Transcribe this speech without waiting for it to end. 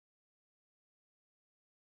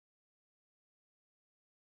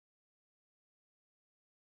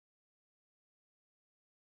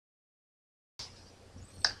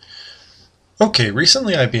Okay,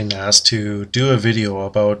 recently I've been asked to do a video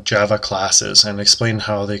about Java classes and explain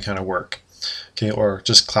how they kind of work, okay, or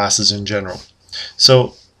just classes in general.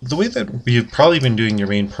 So the way that you've probably been doing your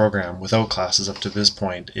main program without classes up to this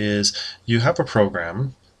point is you have a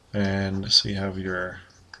program, and so you have your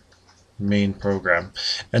main program,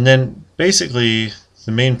 and then basically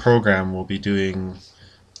the main program will be doing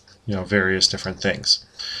various different things.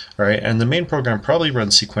 All right, and the main program probably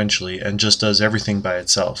runs sequentially and just does everything by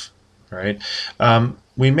itself. All right.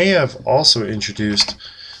 We may have also introduced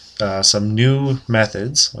some new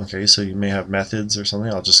methods. Okay, so you may have methods or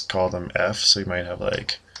something. I'll just call them F. So you might have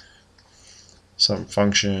like some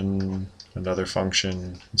function, another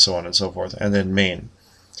function, and so on and so forth, and then main.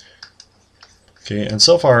 Okay, and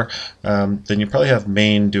so far, then you probably have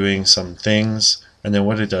main doing some things, and then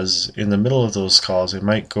what it does in the middle of those calls, it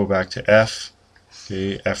might go back to F.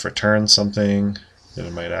 Okay, F returns something. Then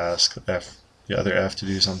it might ask F, the other F, to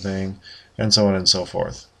do something, and so on and so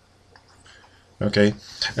forth. Okay,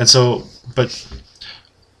 and so, but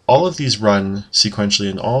all of these run sequentially,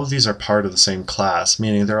 and all of these are part of the same class,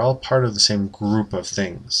 meaning they're all part of the same group of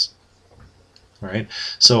things. Right?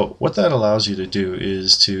 So what that allows you to do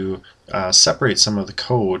is to separate some of the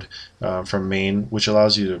code from main, which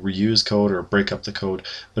allows you to reuse code or break up the code,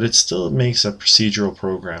 but it still makes a procedural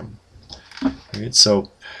program. Right? So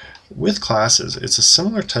with classes, it's a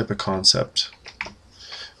similar type of concept.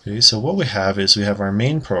 Okay, so what we have is we have our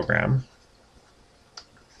main program.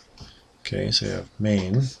 Okay, so you have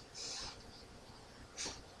main.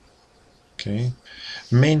 Okay,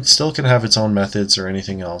 main still can have its own methods or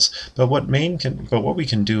anything else, but what we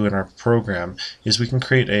can do in our program is we can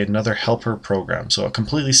create another helper program, so a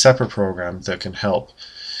completely separate program that can help.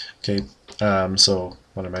 Okay, so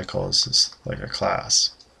what I might call this is like a class.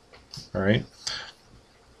 All right.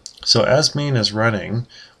 So as main is running,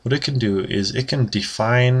 what it can do is it can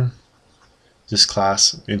define this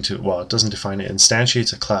class into, well, it doesn't define it,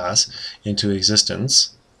 instantiates a class into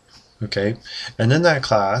existence. Okay, and then that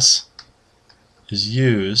class is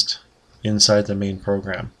used inside the main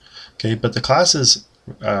program. Okay, but the class is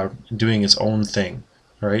doing its own thing.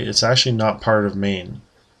 All right, it's actually not part of main.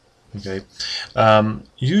 Okay,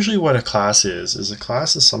 usually what a class is a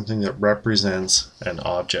class is something that represents an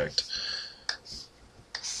object.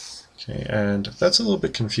 Okay, and that's a little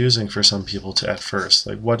bit confusing for some people at first.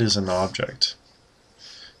 Like, what is an object?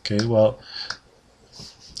 Okay, well,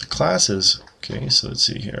 the classes, okay, so let's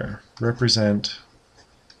see here, represent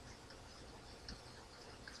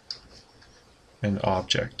an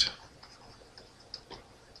object.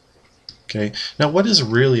 Okay, now what is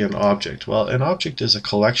really an object? Well, an object is a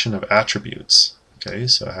collection of attributes. Okay,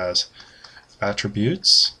 so it has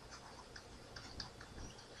attributes,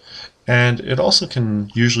 and it also can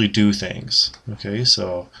usually do things. Okay,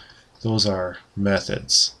 so those are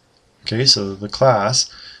methods. Okay, so the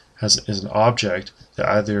class is an object that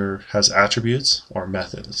either has attributes or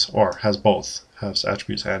methods, or has both, has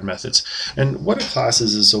attributes and methods. And what a class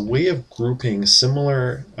is a way of grouping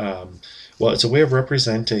similar, well, it's a way of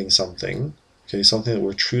representing something, okay, something that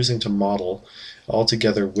we're choosing to model all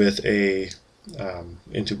together with a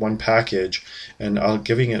into one package, and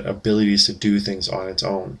giving it abilities to do things on its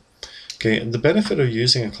own. Okay, and the benefit of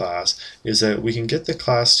using a class is that we can get the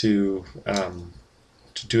class to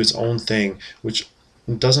do its own thing, which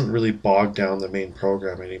doesn't really bog down the main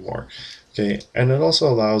program anymore. Okay, and it also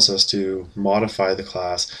allows us to modify the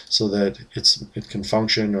class so that it can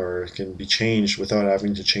function or it can be changed without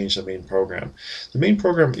having to change the main program. The main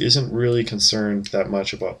program isn't really concerned that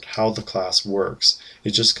much about how the class works.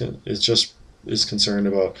 It just is concerned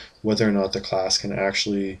about whether or not the class can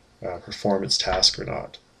actually perform its task or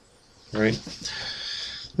not. Right?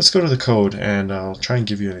 Let's go to the code and I'll try and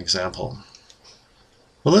give you an example.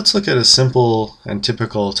 Well, let's look at a simple and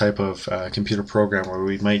typical type of computer program where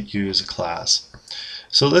we might use a class.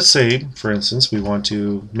 So let's say, for instance, we want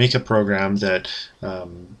to make a program that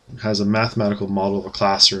has a mathematical model of a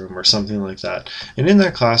classroom or something like that. And in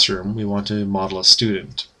that classroom, we want to model a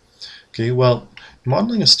student. Okay, well,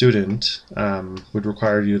 modeling a student would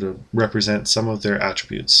require you to represent some of their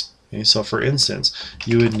attributes. Okay, so for instance,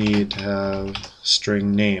 you would need to have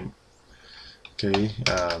string name. Okay,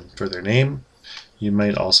 for their name. You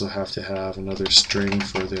might also have to have another string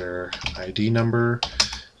for their ID number.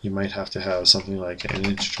 You might have to have something like an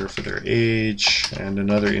integer for their age and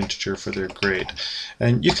another integer for their grade.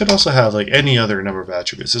 And you could also have like any other number of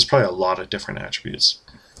attributes. There's probably a lot of different attributes.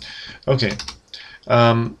 Okay,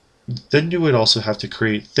 then you would also have to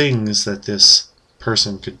create things that this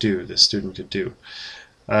person could do, this student could do.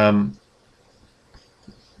 It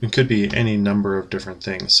could be any number of different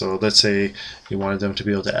things. So let's say you wanted them to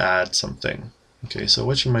be able to add something. Okay, so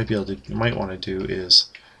what you might be able to, you might want to do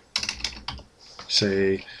is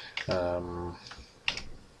say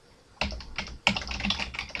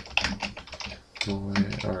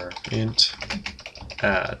void or int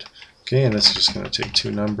add. Okay, and this is just going to take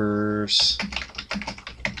two numbers.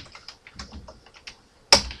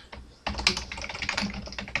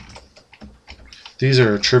 These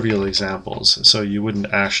are trivial examples, so you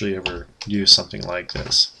wouldn't actually ever use something like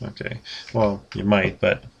this. Okay, well, you might,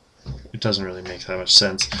 but it doesn't really make that much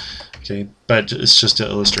sense. Okay, but it's just to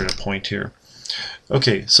illustrate a point here.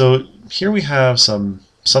 Okay, so here we have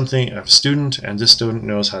something, a student, and this student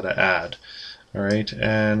knows how to add. All right,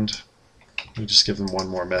 and we just give them one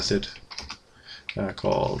more method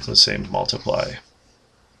called, let's say, multiply.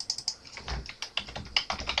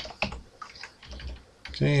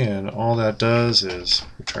 Okay, and all that does is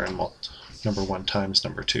return number 1 times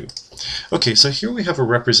number 2. Okay, so here we have a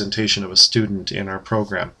representation of a student in our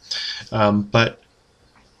program. But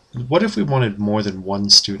what if we wanted more than one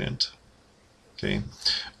student? Okay,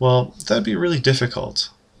 well, that'd be really difficult,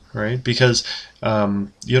 right? Because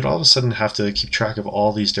you'd all of a sudden have to keep track of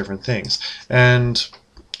all these different things. And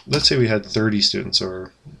let's say we had 30 students,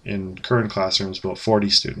 or in current classrooms, about 40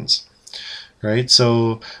 students, right?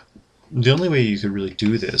 So the only way you could really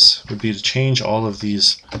do this would be to change all of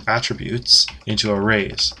these attributes into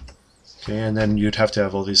arrays. Okay, and then you'd have to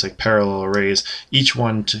have all these like parallel arrays, each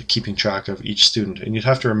one keeping track of each student, and you'd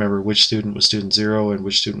have to remember which student was student 0 and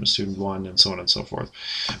which student was student 1, and so on and so forth.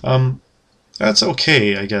 That's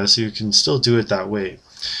okay, I guess. You can still do it that way.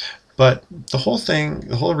 But the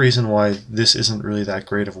whole reason why this isn't really that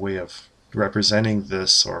great of a way of representing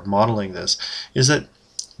this or modeling this is that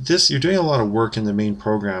you're doing a lot of work in the main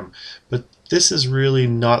program, but this is really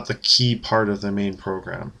not the key part of the main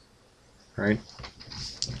program, right?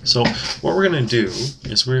 So what we're going to do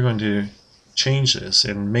is we're going to change this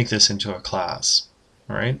and make this into a class.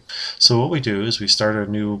 All right. So what we do is we start a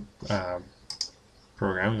new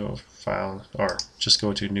program. Go file, or just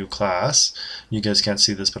go to new class. You guys can't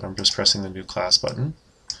see this, but I'm just pressing the new class button.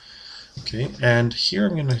 Okay, and here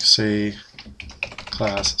I'm going to say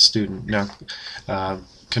class student. Now,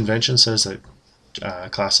 convention says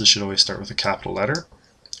that classes should always start with a capital letter,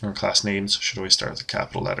 or class names should always start with a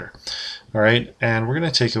capital letter. All right, and we're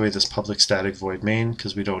going to take away this public static void main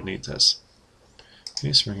because we don't need this.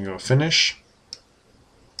 Okay, so we can go finish.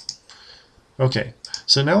 Okay,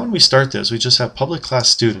 so now when we start this, we just have public class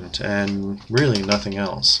student and really nothing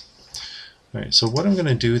else. All right, so what I'm going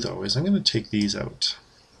to do though is I'm going to take these out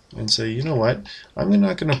and say, you know what, I'm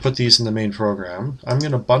not going to put these in the main program. I'm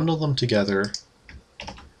going to bundle them together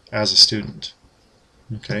as a student.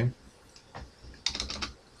 Okay.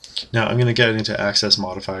 Now I'm going to get into access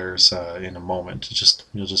modifiers in a moment.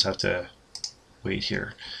 You'll just have to wait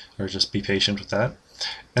here, or just be patient with that.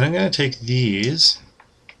 And I'm going to take these,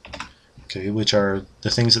 okay, which are the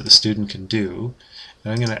things that the student can do,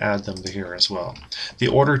 and I'm going to add them to here as well. The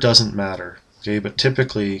order doesn't matter, okay, but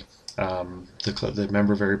typically the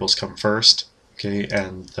member variables come first, okay,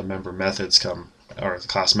 and the member methods come, or the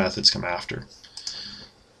class methods come after.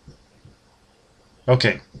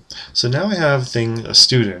 Okay, so now I have a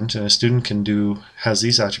student, and a student has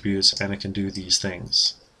these attributes, and it can do these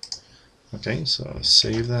things. Okay, so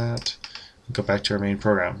save that, go back to our main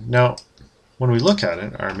program. Now, when we look at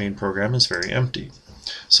it, our main program is very empty.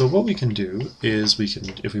 So what we can do is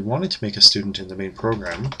if we wanted to make a student in the main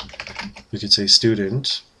program, we could say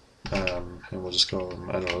student, and we'll just go,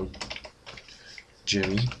 I don't know,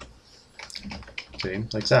 Jimmy. Okay,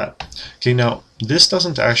 like that. Okay, now this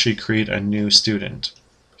doesn't actually create a new student.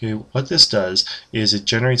 Okay, what this does is it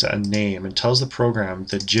generates a name and tells the program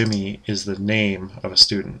that Jimmy is the name of a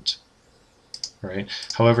student. Right?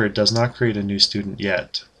 However, it does not create a new student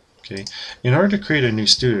yet. Okay, in order to create a new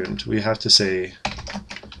student, we have to say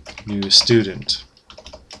new student.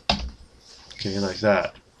 Okay, like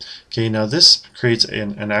that. Okay, now this creates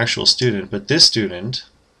an actual student, but this student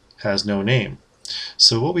has no name.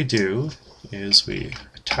 So what we do is we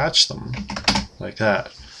attach them like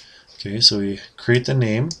that. Okay, so we create the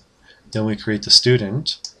name, then we create the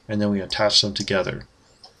student, and then we attach them together.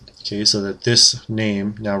 Okay, so that this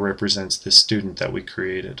name now represents this student that we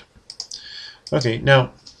created. Okay,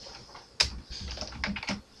 now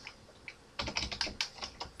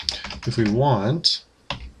if we want,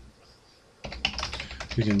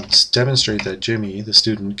 we can demonstrate that Jimmy, the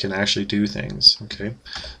student, can actually do things. Okay,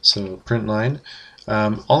 so print line.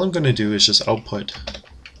 All I'm going to do is just output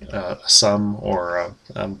a sum or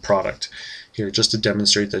a product here, just to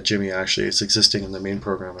demonstrate that Jimmy actually is existing in the main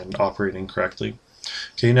program and operating correctly.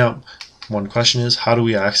 Okay, now one question is, how do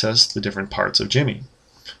we access the different parts of Jimmy?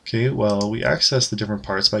 Okay, well, we access the different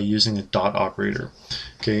parts by using a dot operator.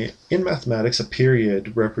 Okay, in mathematics, a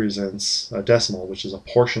period represents a decimal, which is a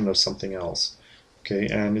portion of something else. Okay,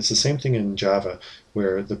 and it's the same thing in Java,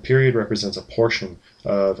 where the period represents a portion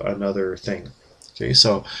of another thing. Okay,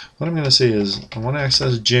 so what I'm going to say is I want to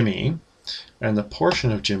access Jimmy, and the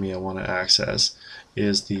portion of Jimmy I want to access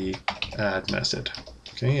is the add method.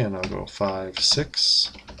 Okay, and I'll go 5,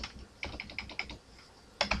 6.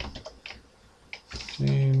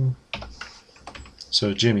 Okay.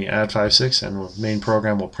 So Jimmy, add 5, 6, and the main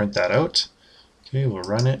program will print that out. Okay, we'll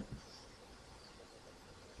run it.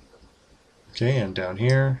 Okay, and down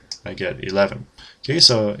here I get 11. Okay,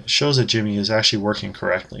 so it shows that Jimmy is actually working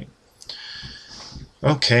correctly.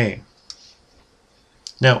 Okay.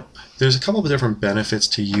 Now, there's a couple of different benefits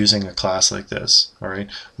to using a class like this. All right.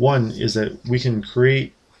 One is that we can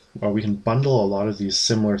create, or we can bundle a lot of these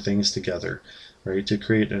similar things together, right,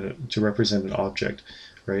 to represent an object.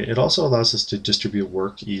 Right. It also allows us to distribute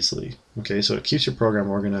work easily. Okay, so it keeps your program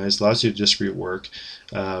organized, allows you to distribute work.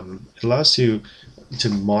 It allows you to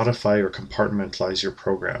modify or compartmentalize your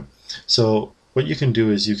program. So what you can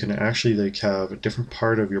do is you can actually have a different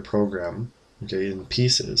part of your program, okay, in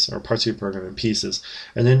pieces, or parts of your program in pieces,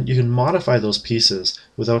 and then you can modify those pieces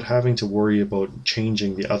without having to worry about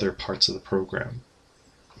changing the other parts of the program.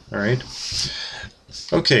 All right.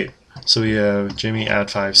 Okay, so we have Jimmy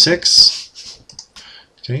add 5, 6.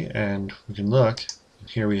 Okay, and we can look,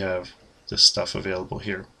 here we have this stuff available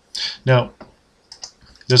here. Now,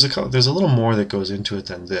 there's a little more that goes into it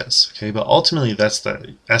than this, okay, but ultimately that's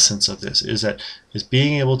the essence of this, is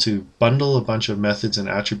being able to bundle a bunch of methods and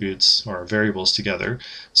attributes or variables together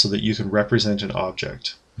so that you can represent an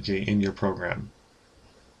object, okay, in your program.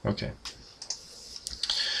 Okay.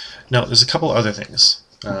 Now, there's a couple other things.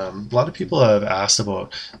 A lot of people have asked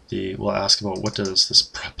about what does this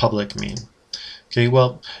public mean? Okay,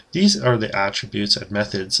 well, these are the attributes and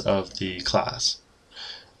methods of the class.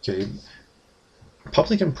 Okay,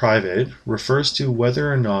 public and private refers to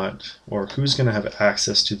whether or not, or who's going to have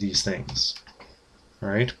access to these things. All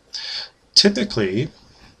right. Typically,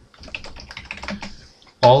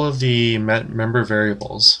 all of the member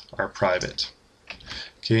variables are private.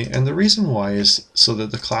 Okay, and the reason why is so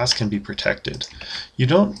that the class can be protected. You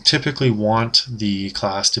don't typically want the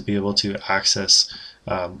class to be able to access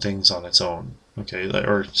things on its own. Okay,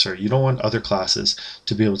 or sorry, you don't want other classes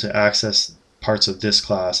to be able to access parts of this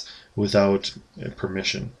class without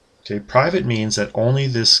permission. Okay, private means that only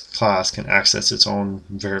this class can access its own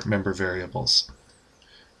member variables.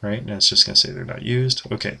 Right, and it's just going to say they're not used.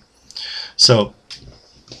 Okay, so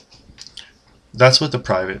that's what the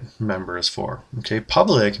private member is for. Okay,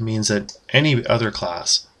 public means that any other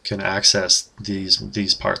class can access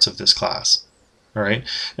these parts of this class. All right,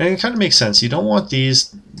 and it kind of makes sense. You don't want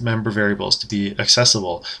these member variables to be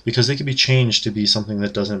accessible because they can be changed to be something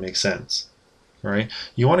that doesn't make sense. All right,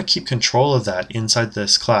 you want to keep control of that inside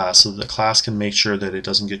this class so that the class can make sure that it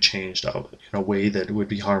doesn't get changed out in a way that would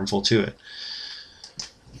be harmful to it.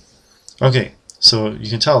 Okay, so you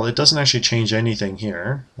can tell it doesn't actually change anything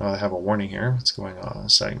here. I have a warning here. What's going on?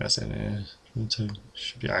 Static method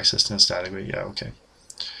should be accessed in a static way. Yeah, okay.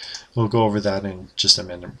 We'll go over that in just a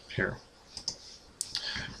minute here.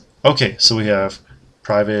 Okay, so we have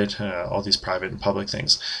private, all these private and public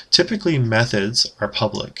things. Typically, methods are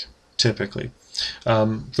public. Typically,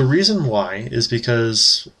 the reason why is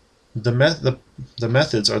because the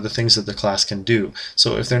methods are the things that the class can do.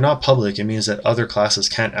 So if they're not public, it means that other classes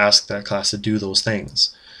can't ask that class to do those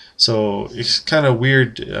things. So it's kind of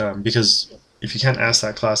weird because if you can't ask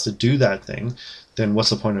that class to do that thing, then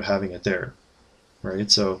what's the point of having it there,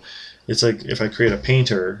 right? So it's like if I create a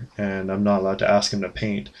painter and I'm not allowed to ask him to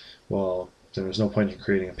paint, well, then there's no point in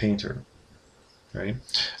creating a painter, right?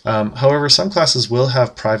 However, some classes will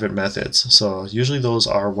have private methods. So usually those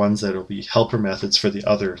are ones that will be helper methods for the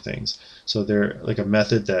other things. So they're like a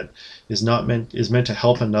method that is meant to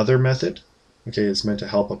help another method. Okay, it's meant to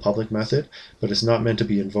help a public method, but it's not meant to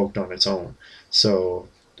be invoked on its own. So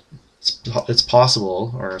it's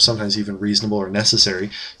possible, or sometimes even reasonable or necessary,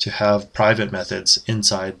 to have private methods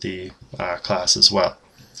inside the class as well.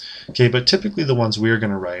 Okay, but typically the ones we're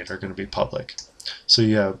going to write are going to be public. So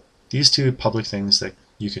you have these two public things that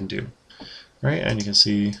you can do, right? And you can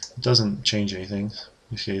see it doesn't change anything.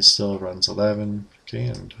 Okay, it still runs 11. Okay,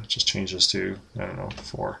 and it just changes to, I don't know,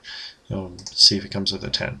 4. See if it comes with a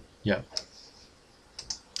 10. Yeah.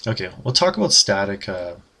 Okay, we'll talk about static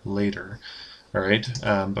later. All right,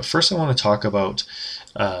 but first I want to talk about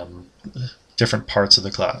different parts of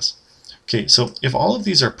the class. Okay, so if all of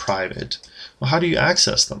these are private, well, how do you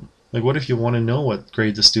access them? Like, what if you want to know what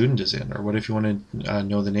grade the student is in, or what if you want to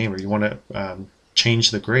know the name, or you want to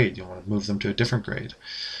change the grade. You want to move them to a different grade.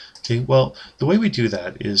 Okay, well, the way we do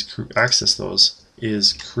that is access those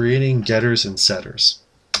is creating getters and setters.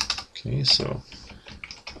 Okay, so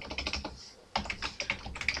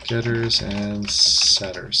getters and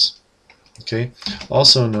setters. Okay,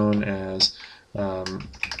 also known as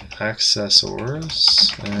accessors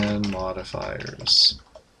and modifiers.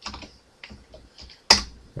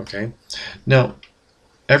 Okay, now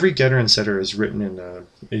every getter and setter is written in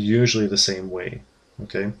usually the same way.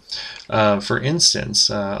 Okay, for instance,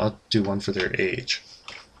 I'll do one for their age.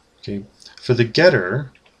 Okay, for the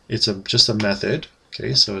getter, it's just a method.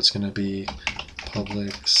 Okay, so it's going to be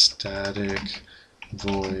public static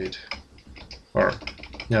void, or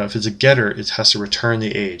now if it's a getter, it has to return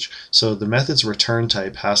the age. So the method's return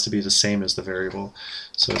type has to be the same as the variable.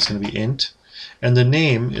 So it's going to be int, and the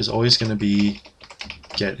name is always going to be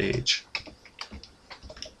getAge.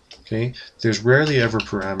 Okay, there's rarely ever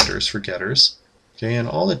parameters for getters. Okay, and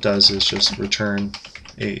all it does is just return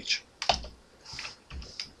age.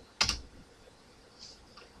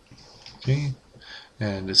 Okay,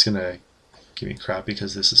 and it's going to give me crap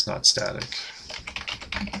because this is not static.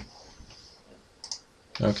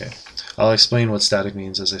 Okay, I'll explain what static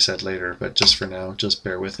means, as I said, later, but just for now, just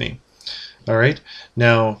bear with me. Alright,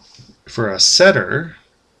 now for a setter,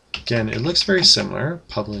 again, it looks very similar,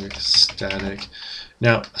 public static.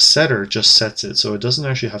 Now, a setter just sets it, so it doesn't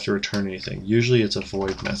actually have to return anything. Usually it's a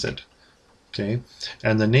void method. Okay,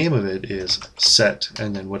 and the name of it is set,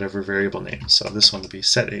 and then whatever variable name. So this one would be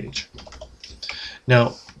setAge.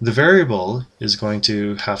 Now, the variable is going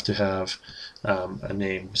to have a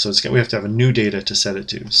name, so we have to have a new data to set it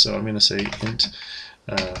to. So I'm going to say int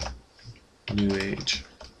new age.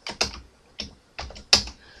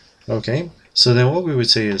 Okay, so then what we would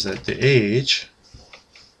say is that the age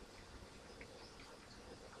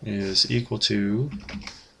is equal to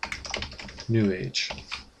new age.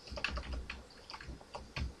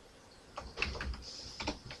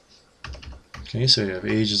 Okay, so you have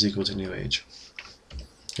age is equal to new age.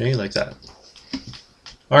 Okay, like that.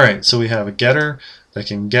 Alright, so we have a getter that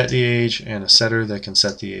can get the age and a setter that can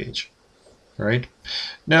set the age. Alright?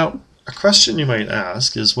 Now, a question you might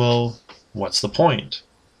ask is, well, what's the point?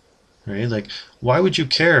 Right? Like, why would you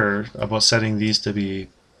care about setting these to be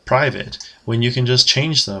private when you can just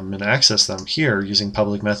change them and access them here using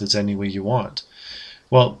public methods any way you want?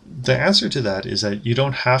 Well, the answer to that is that you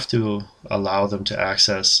don't have to allow them to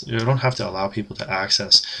access, you don't have to allow people to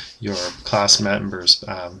access your class members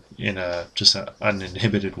in just an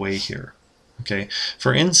uninhibited way here. Okay.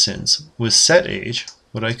 For instance, with setAge,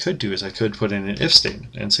 what I could do is I could put in an if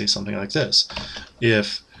statement and say something like this.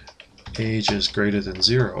 If age is greater than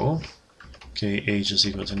 0, okay, age is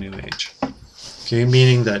equal to new age. Okay,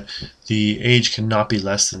 meaning that the age cannot be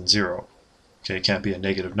less than 0. Okay, it can't be a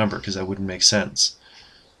negative number because that wouldn't make sense.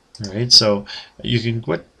 Alright, so you can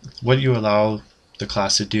what you allow the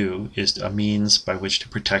class to do is a means by which to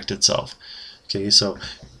protect itself. Okay, so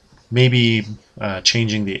maybe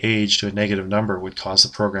changing the age to a negative number would cause the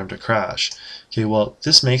program to crash. Okay, well,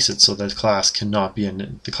 this makes it so that the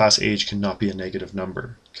class age cannot be a negative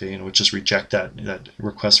number. Okay, and it would just reject that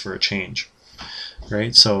request for a change.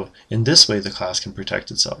 Right, so in this way the class can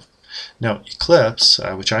protect itself. Now Eclipse,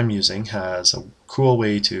 which I'm using, has a cool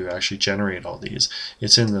way to actually generate all these.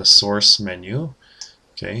 It's in the source menu.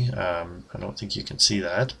 Okay, I don't think you can see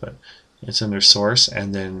that, but it's under source,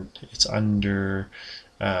 and then it's under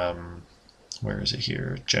where is it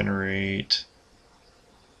here? Generate.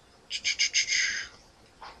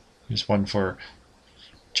 There's one for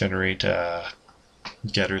generate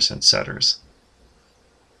getters and setters.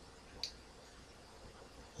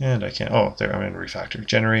 And I can't, oh, there, I'm in refactor.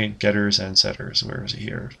 Generate getters and setters. Where is it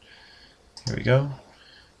here? Here we go.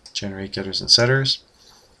 Generate getters and setters.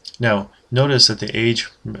 Now, notice that the age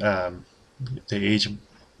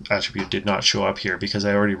attribute did not show up here because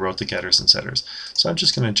I already wrote the getters and setters. So I'm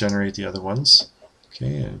just going to generate the other ones.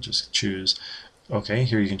 Okay, and just choose, okay,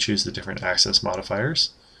 here you can choose the different access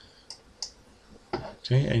modifiers.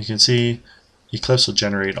 Okay, and you can see Eclipse will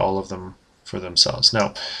generate all of them for themselves.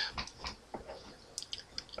 Now,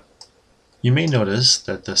 you may notice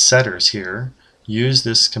that the setters here use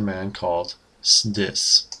this command called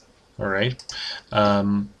this. Alright?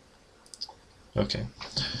 Okay.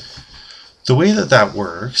 The way that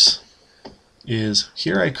works is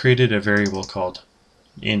here I created a variable called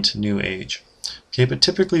int new age. Okay, but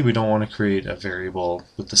typically we don't want to create a variable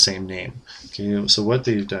with the same name. Okay, so what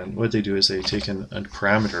they do is they take a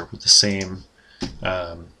parameter with the same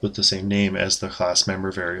name as the class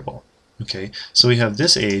member variable. Okay, so we have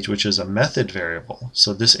this age, which is a method variable.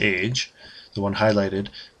 So this age, the one highlighted,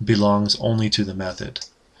 belongs only to the method.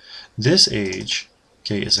 This age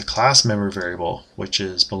okay, is a class member variable, which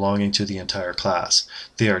is belonging to the entire class.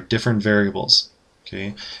 They are different variables.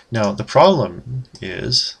 Okay. Now the problem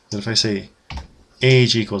is that if I say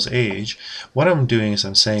age equals age, what I'm doing is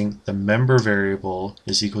I'm saying the member variable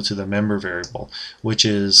is equal to the member variable, which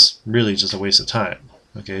is really just a waste of time.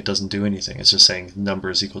 Okay, it doesn't do anything. It's just saying number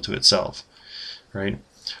is equal to itself, right?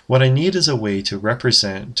 What I need is a way to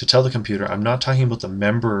represent, to tell the computer I'm not talking about the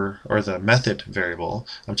member or the method variable,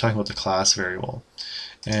 I'm talking about the class variable.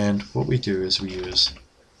 And what we do is we use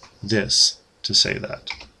this to say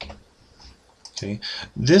that. Okay,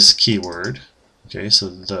 this keyword, okay, so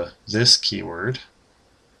this keyword,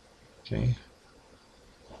 okay,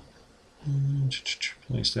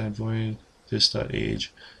 place that void this dot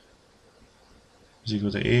age is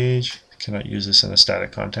equal to age. I cannot use this in a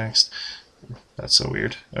static context. That's so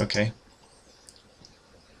weird. Okay.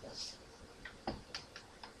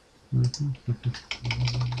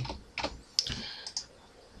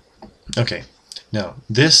 Okay. Now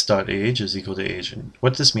this dot age is equal to age, and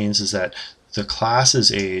what this means is that the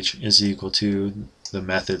class's age is equal to the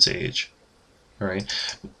method's age. All right.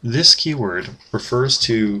 This keyword refers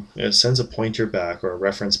to, it sends a pointer back or a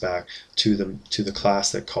reference back to the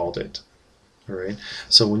class that called it. All right.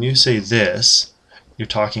 So when you say this, you're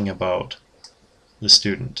talking about the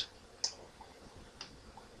student.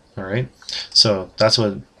 All right. So that's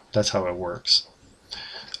how it works.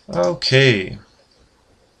 Okay.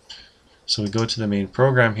 So we go to the main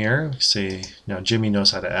program here. Say now Jimmy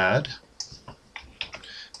knows how to add.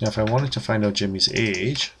 Now if I wanted to find out Jimmy's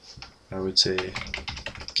age, I would say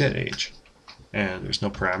get age, and there's no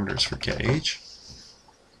parameters for get age.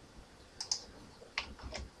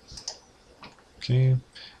 Okay,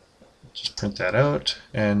 just print that out,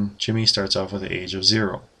 and Jimmy starts off with an age of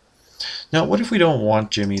 0. Now what if we don't want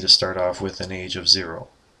Jimmy to start off with an age of 0?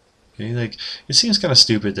 Okay, like it seems kind of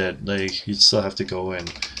stupid that like you'd still have to go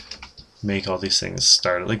and make all these things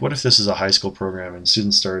start. Like what if this is a high school program and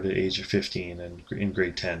students start at age of 15 and in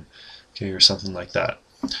grade 10, okay, or something like that.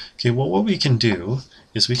 Okay, well what we can do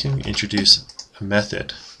is we can introduce a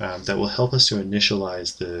method that will help us to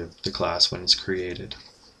initialize the class when it's created.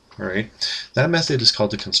 All right, that method is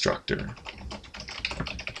called the constructor.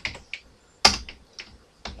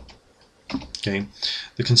 Okay,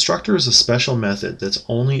 the constructor is a special method that's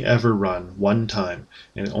only ever run one time,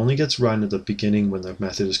 and it only gets run at the beginning when the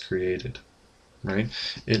method is created. Right?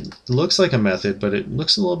 It looks like a method, but it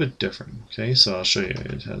looks a little bit different. Okay, so I'll show you.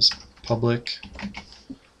 It has public,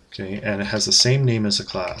 okay, and it has the same name as the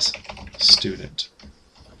class, student.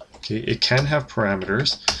 Okay, it can have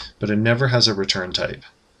parameters, but it never has a return type.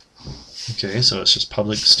 Okay, so it's just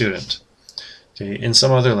public student. Okay, in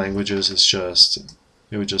some other languages,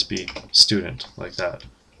 it would just be student like that.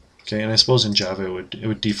 Okay, and I suppose in Java it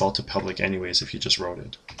would default to public anyways if you just wrote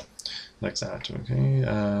it like that. Okay,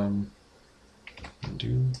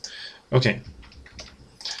 undo. Okay.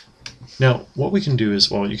 Now what we can do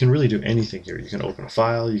is, well, you can really do anything here. You can open a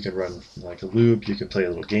file, you can run like a loop, you can play a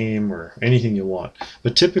little game or anything you want.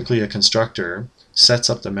 But typically a constructor sets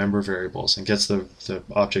up the member variables and gets the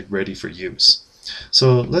object ready for use.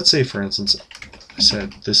 So let's say, for instance, I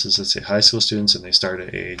said this is, let's say, high school students and they start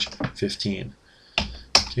at age 15.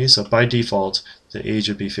 Okay, so by default the age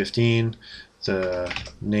would be 15, the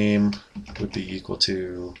name would be equal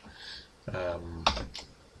to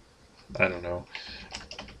I don't know,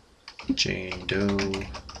 Jane Doe,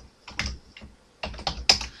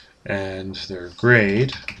 and their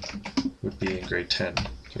grade would be in grade 10.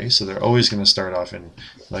 Okay, so they're always going to start off in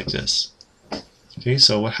like this. Okay,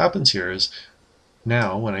 so what happens here is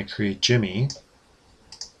now when I create Jimmy,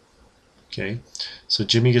 okay, so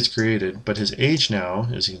Jimmy gets created, but his age now,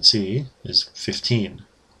 as you can see, is 15.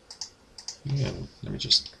 And let me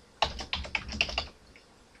just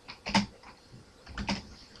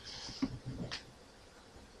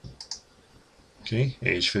okay,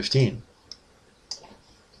 age 15.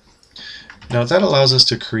 Now that allows us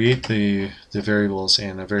to create the variables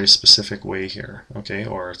in a very specific way here, okay,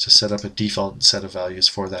 or to set up a default set of values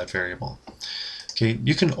for that variable. Okay,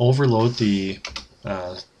 you can overload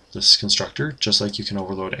this constructor just like you can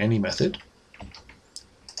overload any method.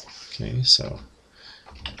 Okay, so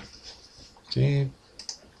okay,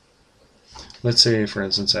 let's say for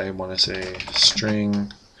instance I want to say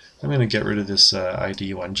string. I'm going to get rid of this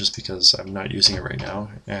ID one just because I'm not using it right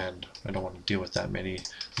now and I don't want to deal with that many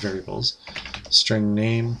variables. String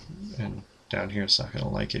name, and down here it's not going to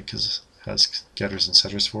like it because it has getters and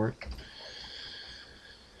setters for it.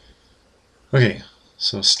 Okay,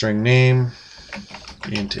 so string name,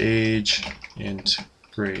 int age, int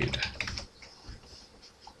grade.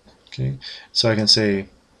 Okay, so I can say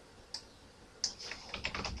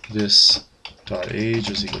this dot age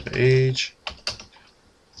is equal to age.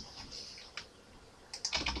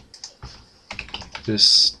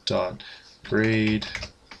 This dot grade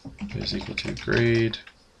is equal to grade,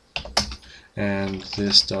 and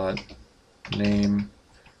this dot name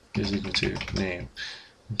is equal to name.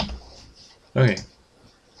 Okay,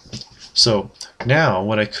 so now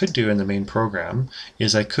what I could do in the main program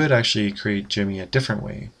is I could actually create Jimmy a different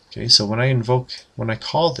way. Okay, so when I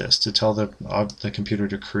call this to tell the computer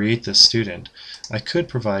to create this student, I could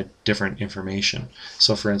provide different information.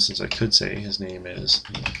 So for instance, I could say his name is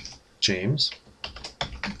James,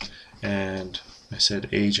 and I said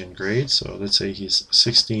age and grade, so let's say he's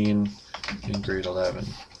 16 in grade 11.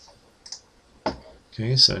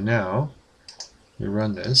 Okay, so now we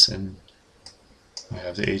run this and we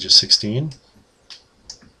have the age of 16,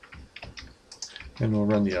 and we'll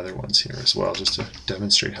run the other ones here as well just to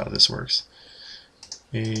demonstrate how this works.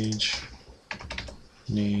 Age,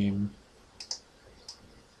 name,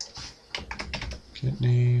 get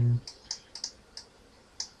name,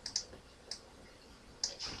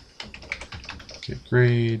 get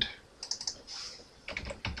grade.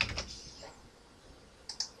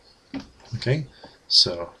 Okay,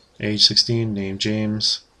 so age 16, name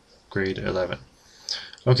James, grade 11.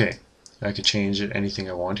 Okay, I could change it anything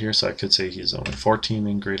I want here, so I could say he's only 14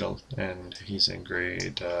 in grade and he's in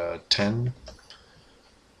grade 10.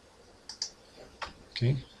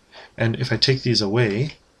 Okay, and if I take these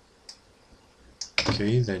away,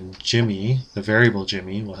 okay, then Jimmy, the variable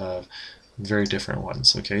Jimmy, will have very different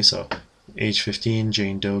ones. Okay, so age 15,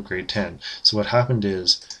 Jane Doe, grade 10. So what happened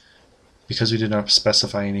is, because we did not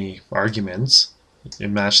specify any arguments,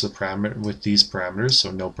 it matched the parameter with these parameters,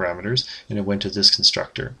 so no parameters, and it went to this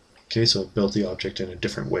constructor. Okay, so it built the object in a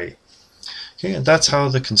different way. Okay, and that's how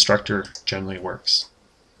the constructor generally works.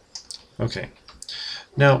 Okay,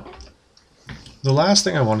 now the last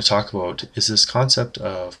thing I want to talk about is this concept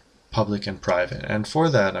of public and private, and for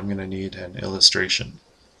that I'm going to need an illustration.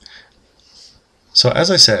 So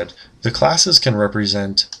as I said, the classes can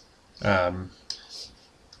represent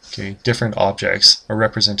different objects or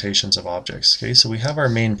representations of objects. Okay, so we have our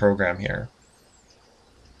main program here.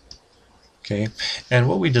 Okay, and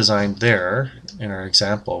what we designed there in our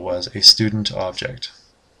example was a student object.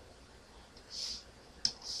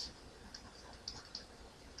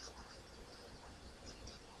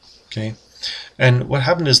 Okay, and what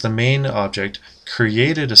happened is the main object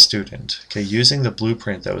created a student, okay, using the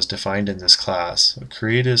blueprint that was defined in this class. It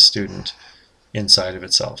created a student inside of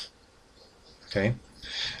itself. Okay,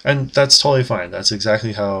 and that's totally fine. That's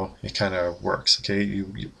exactly how it kind of works. Okay,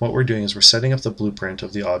 what we're doing is we're setting up the blueprint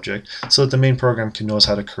of the object so that the main program knows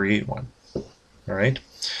how to create one. All right.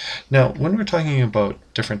 Now, when we're talking about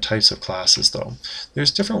different types of classes, though,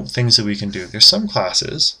 there's different things that we can do. There's some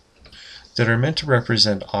classes that are meant to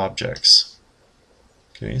represent objects.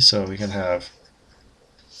 Okay, so we can have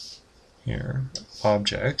here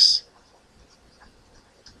objects.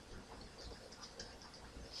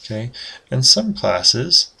 Okay, and some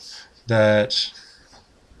classes that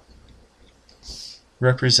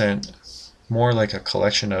represent more like a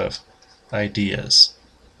collection of ideas.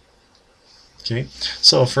 Okay,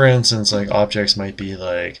 so for instance, like objects might be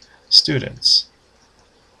like students.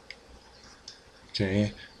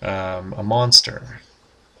 Okay, a monster.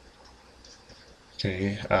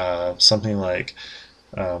 Okay, something like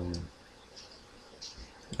I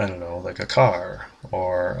don't know, like a car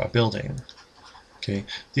or a building. Okay,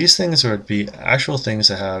 these things would be actual things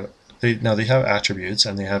that have, they have attributes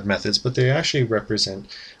and they have methods, but they actually represent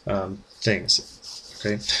things.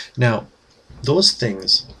 Okay, now those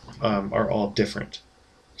things are all different.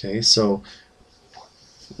 Okay, so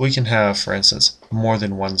we can have, for instance, more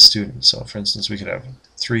than one student. So for instance, we could have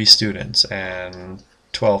 3 students and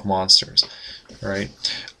 12 monsters. Right?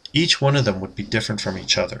 Each one of them would be different from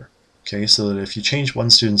each other. Okay, so that if you change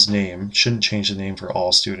one student's name, you shouldn't change the name for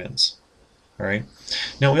all students. All right.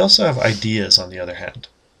 Now we also have ideas on the other hand.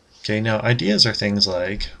 Okay, now ideas are things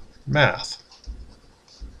like math,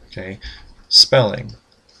 okay, spelling,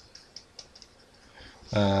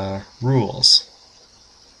 rules.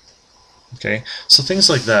 Okay, so things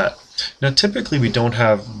like that. Now typically we don't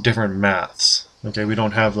have different maths. Okay, we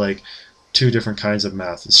don't have like 2 different kinds of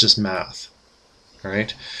math. It's just math. All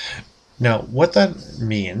right. Now what that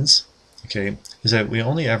means, okay, is that we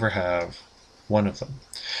only ever have one of them.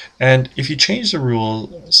 And if you change the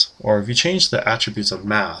rules, or if you change the attributes of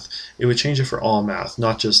math, it would change it for all math,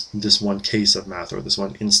 not just this one case of math or this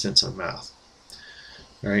one instance of math.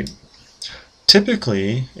 All right.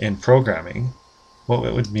 Typically in programming, what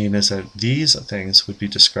it would mean is that these things would be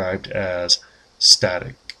described as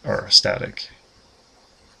static or static.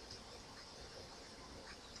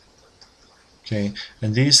 Okay,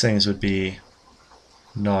 and these things would be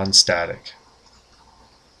non-static.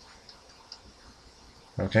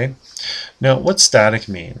 Okay, now what static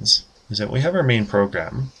means is that we have our main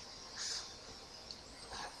program,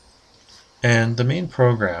 and the main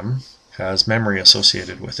program has memory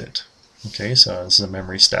associated with it. Okay, so this is a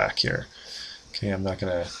memory stack here. Okay, I'm not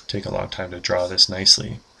going to take a long time to draw this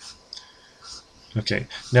nicely. Okay,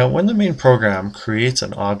 now when the main program creates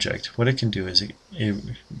an object, what it can do is it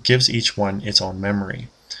gives each one its own memory.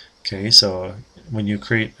 Okay, so when you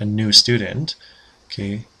create a new student,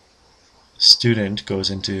 okay, student goes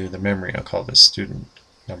into the memory. I'll call this student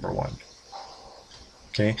number 1.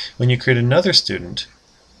 Okay, when you create another student,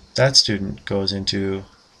 that student goes into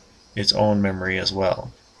its own memory as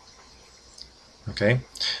well. Okay,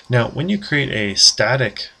 now when you create a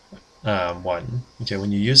static one, okay,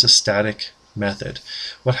 when you use a static method,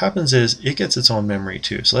 what happens is it gets its own memory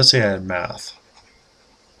too. So let's say I had math.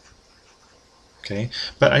 Okay,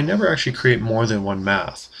 but I never actually create more than one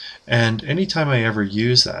math, and anytime I ever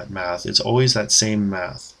use that math, it's always that same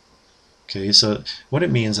math. Okay, so what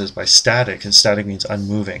it means is by static, and static means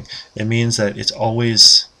unmoving, it means that it's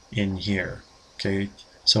always in here. Okay,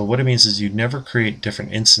 so what it means is you never create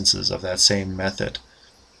different instances of that same method.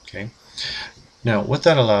 Okay, now what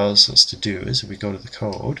that allows us to do is if we go to the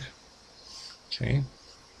code, okay,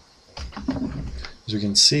 as we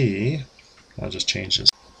can see, I'll just change this,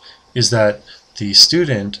 is that the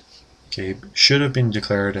student, okay, should have been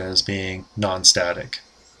declared as being non-static,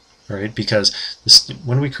 right? Because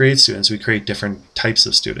when we create students, we create different types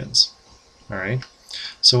of students. All right.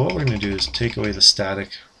 So what we're going to do is take away the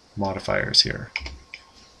static modifiers here.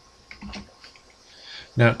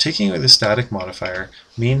 Now, taking away the static modifier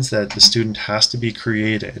means that the student has to be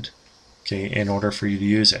created, okay, in order for you to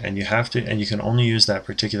use it, and you have to, and you can only use that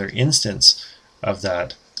particular instance of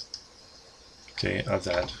that, okay, of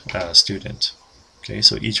that student. Okay,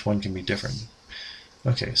 so each one can be different.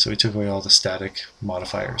 Okay, so we took away all the static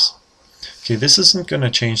modifiers. Okay, this isn't going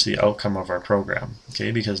to change the outcome of our program,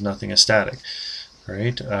 okay, because nothing is static,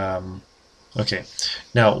 right? Okay,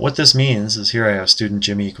 now what this means is here I have student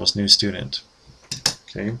Jimmy equals new student,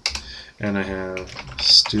 okay, and I have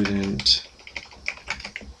student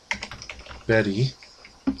Betty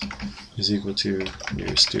is equal to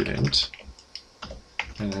new student,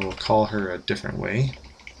 and I will call her a different way.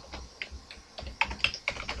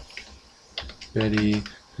 Betty,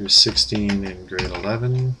 who's 16 in grade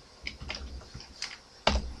 11.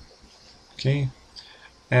 Okay,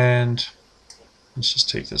 and let's just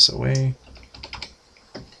take this away.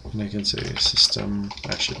 And I can say system,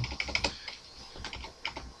 actually,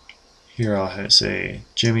 here I'll say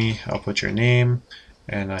Jimmy, I'll put your name,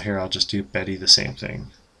 and here I'll just do Betty the same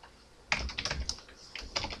thing.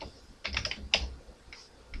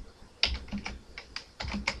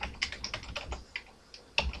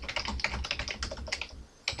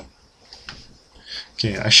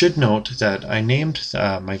 Okay, I should note that I named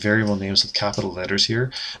my variable names with capital letters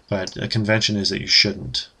here, but the convention is that you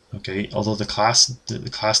shouldn't. Okay, although the class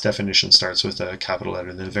definition starts with a capital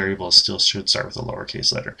letter, the variable still should start with a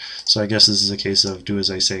lowercase letter. So I guess this is a case of do as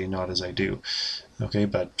I say, not as I do. Okay,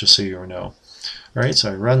 but just so you know. All right, so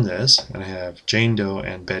I run this, and I have Jane Doe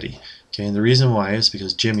and Betty. Okay, and the reason why is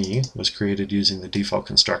because Jimmy was created using the default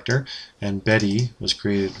constructor, and Betty was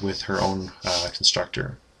created with her own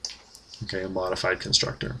constructor. Okay, a modified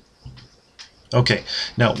constructor. Okay,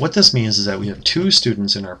 now what this means is that we have two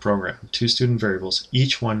students in our program, two student variables.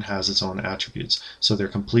 Each one has its own attributes, so they're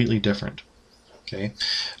completely different. Okay,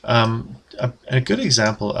 a good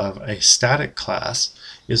example of a static class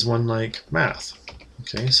is one like math.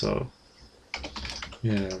 Okay, so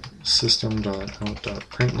you have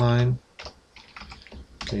system.out.println.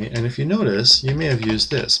 Okay, and if you notice, you may have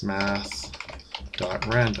used this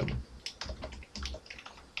math.random.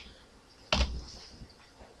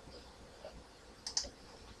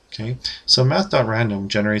 Okay, so math.random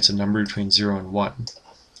generates a number between 0 and 1.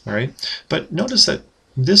 All right, but notice that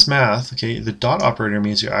this math, okay, the dot operator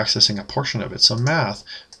means you're accessing a portion of it. So math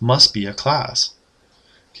must be a class.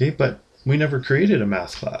 Okay, but we never created a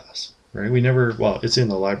math class, right? We never, well, it's in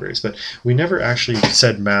the libraries, but we never actually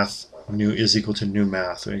said math new is equal to new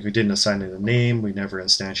math. We didn't assign it a name. We never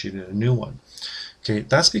instantiated a new one. Okay,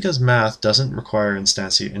 that's because math doesn't require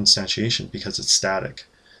instantiation because it's static.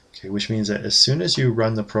 Okay, which means that as soon as you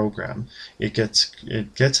run the program, it gets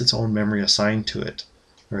its own memory assigned to it.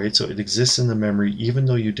 Right, so it exists in the memory even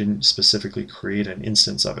though you didn't specifically create an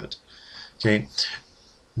instance of it. Okay,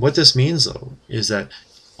 what this means though is that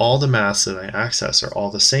all the maths that I access are all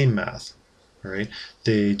the same math. right?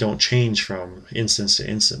 They don't change from instance to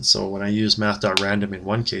instance. So when I use math.random in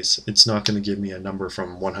one case, it's not going to give me a number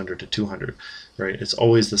from 100 to 200, right? It's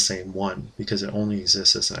always the same one because it only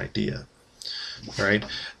exists as an idea, right?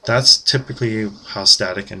 That's typically how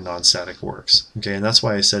static and non-static works, okay? And that's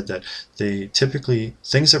why I said that they typically,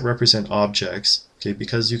 things that represent objects, okay,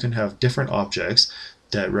 because you can have different objects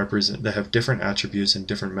that have different attributes and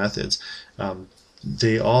different methods,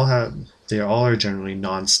 they all are generally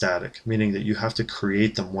non-static, meaning that you have to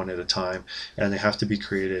create them one at a time, and they have to be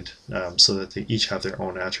created so that they each have their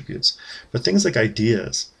own attributes. But things like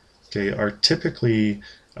ideas, okay, are typically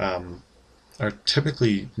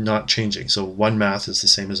not changing. So one math is the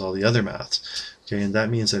same as all the other maths, okay, and that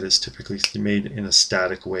means that it's typically made in a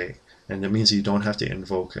static way. And that means you don't have to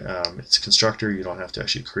invoke its constructor, you don't have to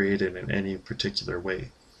actually create it in any particular way.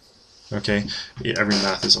 Okay, every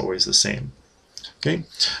math is always the same. Okay,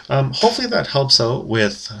 hopefully that helps out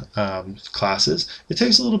with classes. It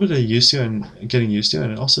takes a little bit of getting used to,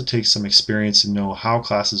 and it also takes some experience to know how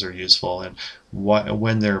classes are useful and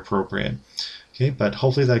when they're appropriate. Okay, but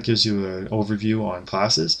hopefully that gives you an overview on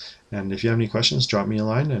classes. And if you have any questions, drop me a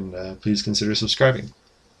line, and please consider subscribing.